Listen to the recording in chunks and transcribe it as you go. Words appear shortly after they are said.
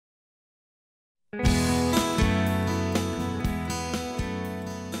I'm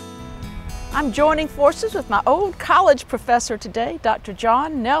joining forces with my old college professor today, Dr.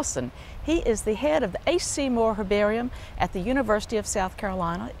 John Nelson. He is the head of the A. Seymour Herbarium at the University of South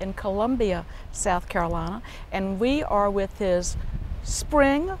Carolina in Columbia, South Carolina, and we are with his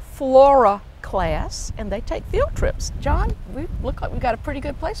spring flora class, and they take field trips. John, we look like we've got a pretty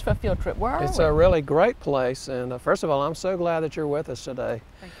good place for a field trip. Where are we? It's a really great place, and first of all, I'm so glad that you're with us today.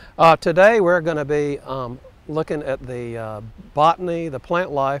 Today we're going to be looking at the botany, the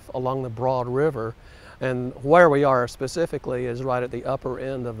plant life along the Broad River, and where we are specifically is right at the upper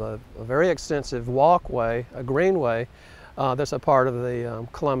end of a very extensive walkway, a greenway, that's a part of the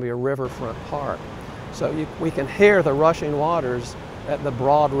Columbia Riverfront Park. So we can hear the rushing waters at the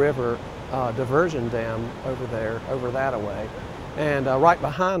Broad River diversion dam over there, over that away. And right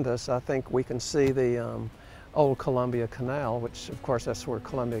behind us, I think we can see the old Columbia Canal, which of course that's where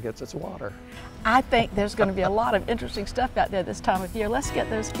Columbia gets its water. I think there's going to be a lot of interesting stuff out there this time of year. Let's get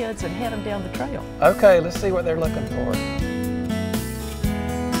those kids and head them down the trail. Okay, let's see what they're looking for.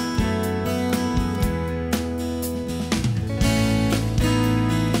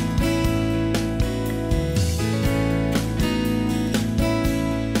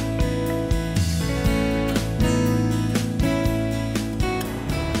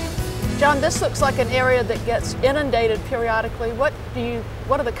 John, this looks like an area that gets inundated periodically. What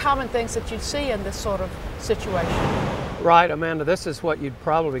are the common things that you see in this sort of situation? Right, Amanda, this is what you'd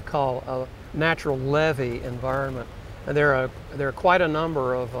probably call a natural levee environment. And there are quite a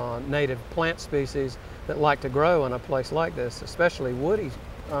number of native plant species that like to grow in a place like this, especially woody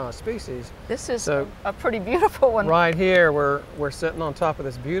species. This is a pretty beautiful one. Right here, we're sitting on top of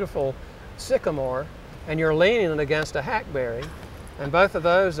this beautiful sycamore, and you're leaning it against a hackberry. And both of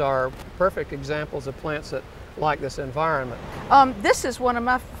those are perfect examples of plants that like this environment. This is one of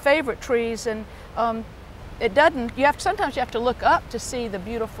my favorite trees, and it doesn't, sometimes you have to look up to see the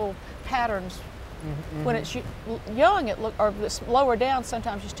beautiful patterns. Mm-hmm. When it's young, or it's lower down,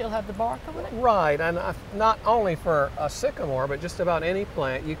 sometimes you still have the bark on it. Right, and not only for a sycamore, but just about any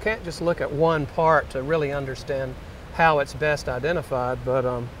plant, you can't just look at one part to really understand how it's best identified, but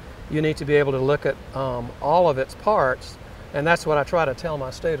you need to be able to look at all of its parts. And that's what I try to tell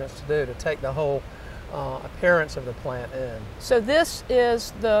my students to do, to take the whole appearance of the plant in. So these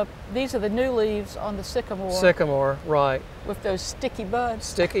are the new leaves on the sycamore. Sycamore, right. With those sticky buds.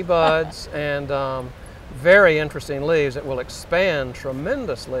 Sticky buds and very interesting leaves that will expand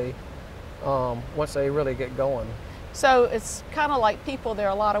tremendously once they really get going. So it's kind of like people, there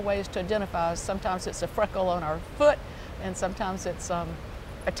are a lot of ways to identify. Sometimes it's a freckle on our foot, and sometimes it's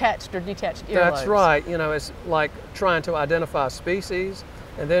attached or detached earlobes. That's right. You know, it's like trying to identify species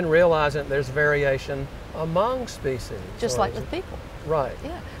and then realizing there's variation among species. Just like with people. Right.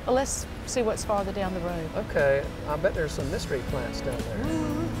 Yeah. Well, let's see what's farther down the road. Okay. I bet there's some mystery plants down there.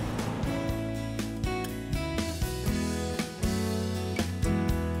 Mm-hmm.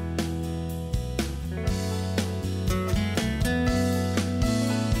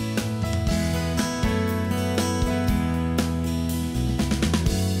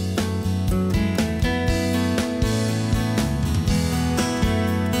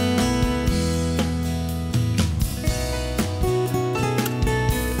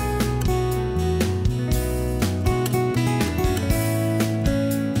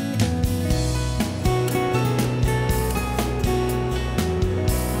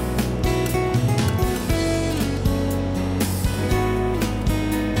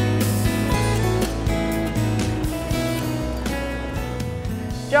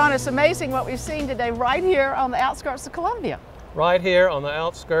 John, it's amazing what we've seen today right here on the outskirts of Columbia. Right here on the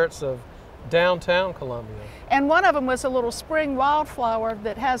outskirts of downtown Columbia. And one of them was a little spring wildflower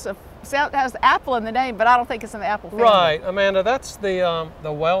that has apple in the name, but I don't think it's in the apple family. Right, Amanda, that's the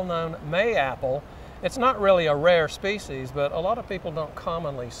well-known May apple. It's not really a rare species, but a lot of people don't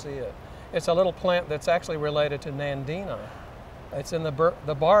commonly see it. It's a little plant that's actually related to Nandina. It's in the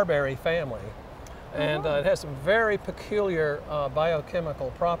barberry family. And it has some very peculiar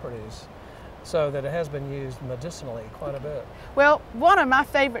biochemical properties, so that it has been used medicinally quite a bit. Well, one of my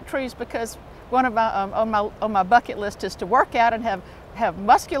favorite trees, because one of my on my bucket list is to work out and have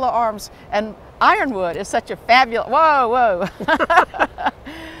muscular arms, and ironwood is such a fabulous. Whoa!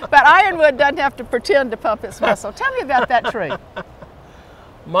 But ironwood doesn't have to pretend to pump its muscle. Tell me about that tree.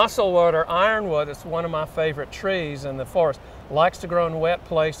 Musclewood or ironwood is one of my favorite trees in the forest. Likes to grow in wet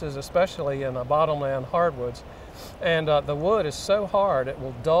places, especially in bottomland hardwoods. And the wood is so hard it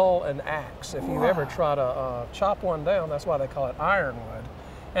will dull an axe if you ever try to chop one down. That's why they call it ironwood.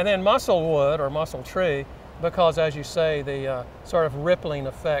 And then musclewood or muscle tree, because as you say, the sort of rippling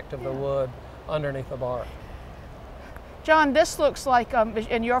effect of the wood underneath the bark. John, this looks like,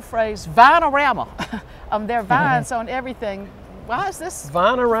 in your phrase, vinorama. There are vines on everything. Why is this?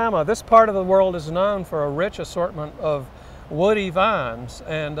 Vinorama. This part of the world is known for a rich assortment of woody vines,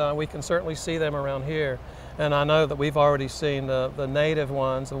 and we can certainly see them around here. And I know that we've already seen the native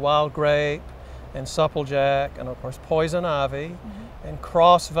ones, the wild grape and supplejack, and of course poison ivy and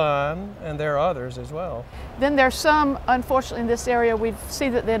cross vine, and there are others as well. Then there's some, unfortunately, in this area, we see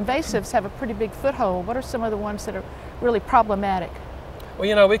that the invasives have a pretty big foothold. What are some of the ones that are really problematic? Well,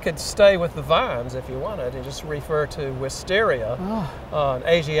 you know, we could stay with the vines if you wanted and just refer to wisteria.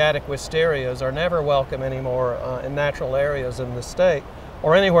 Asiatic wisterias are never welcome anymore in natural areas in the state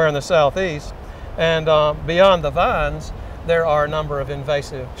or anywhere in the southeast. And beyond the vines, there are a number of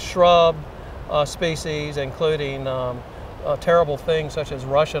invasive shrub species, including terrible things such as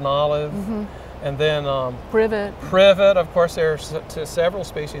Russian olive, and then privet. Privet, of course, there's several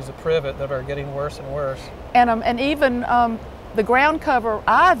species of privet that are getting worse and worse. And even the ground cover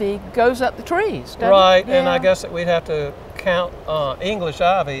ivy goes up the trees, doesn't right, it? And I guess that we'd have to count English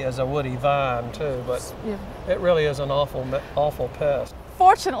ivy as a woody vine too, but it really is an awful pest.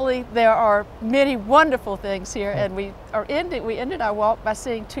 Fortunately, there are many wonderful things here, and we ended our walk by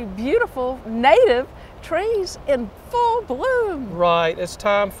seeing two beautiful native trees in full bloom. Right, it's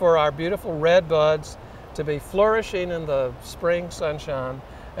time for our beautiful red buds to be flourishing in the spring sunshine.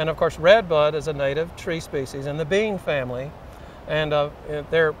 And of course, redbud is a native tree species in the bean family, and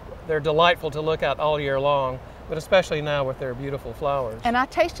they're delightful to look at all year long, but especially now with their beautiful flowers. And I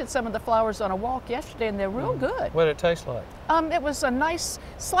tasted some of the flowers on a walk yesterday, and they're real good. What did it taste like? It was a nice,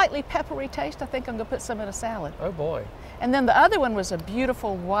 slightly peppery taste. I think I'm going to put some in a salad. Oh boy. And then the other one was a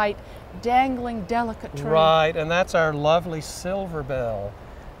beautiful white, dangling, delicate tree. Right, and that's our lovely silver bell.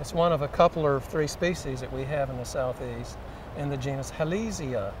 It's one of a couple or three species that we have in the southeast in the genus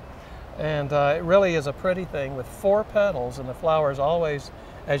Halesia. And it really is a pretty thing with 4 petals, and the flowers always,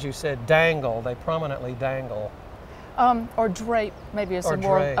 as you said, dangle. They prominently dangle. Or drape, maybe is a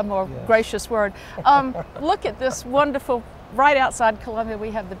drape, more yes. gracious word. Look at this wonderful, right outside Columbia,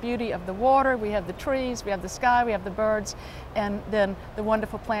 we have the beauty of the water, we have the trees, we have the sky, we have the birds, and then the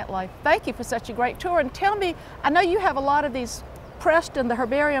wonderful plant life. Thank you for such a great tour. And tell me, I know you have a lot of these pressed in the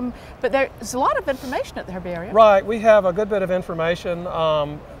herbarium, but there's a lot of information at the herbarium. Right, we have a good bit of information,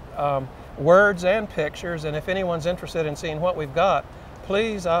 words and pictures, and if anyone's interested in seeing what we've got,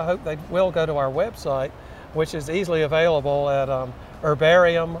 please, I hope they will go to our website, which is easily available at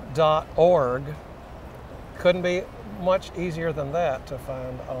herbarium.org. Couldn't be much easier than that to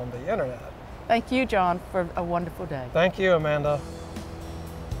find on the internet. Thank you, John, for a wonderful day. Thank you, Amanda.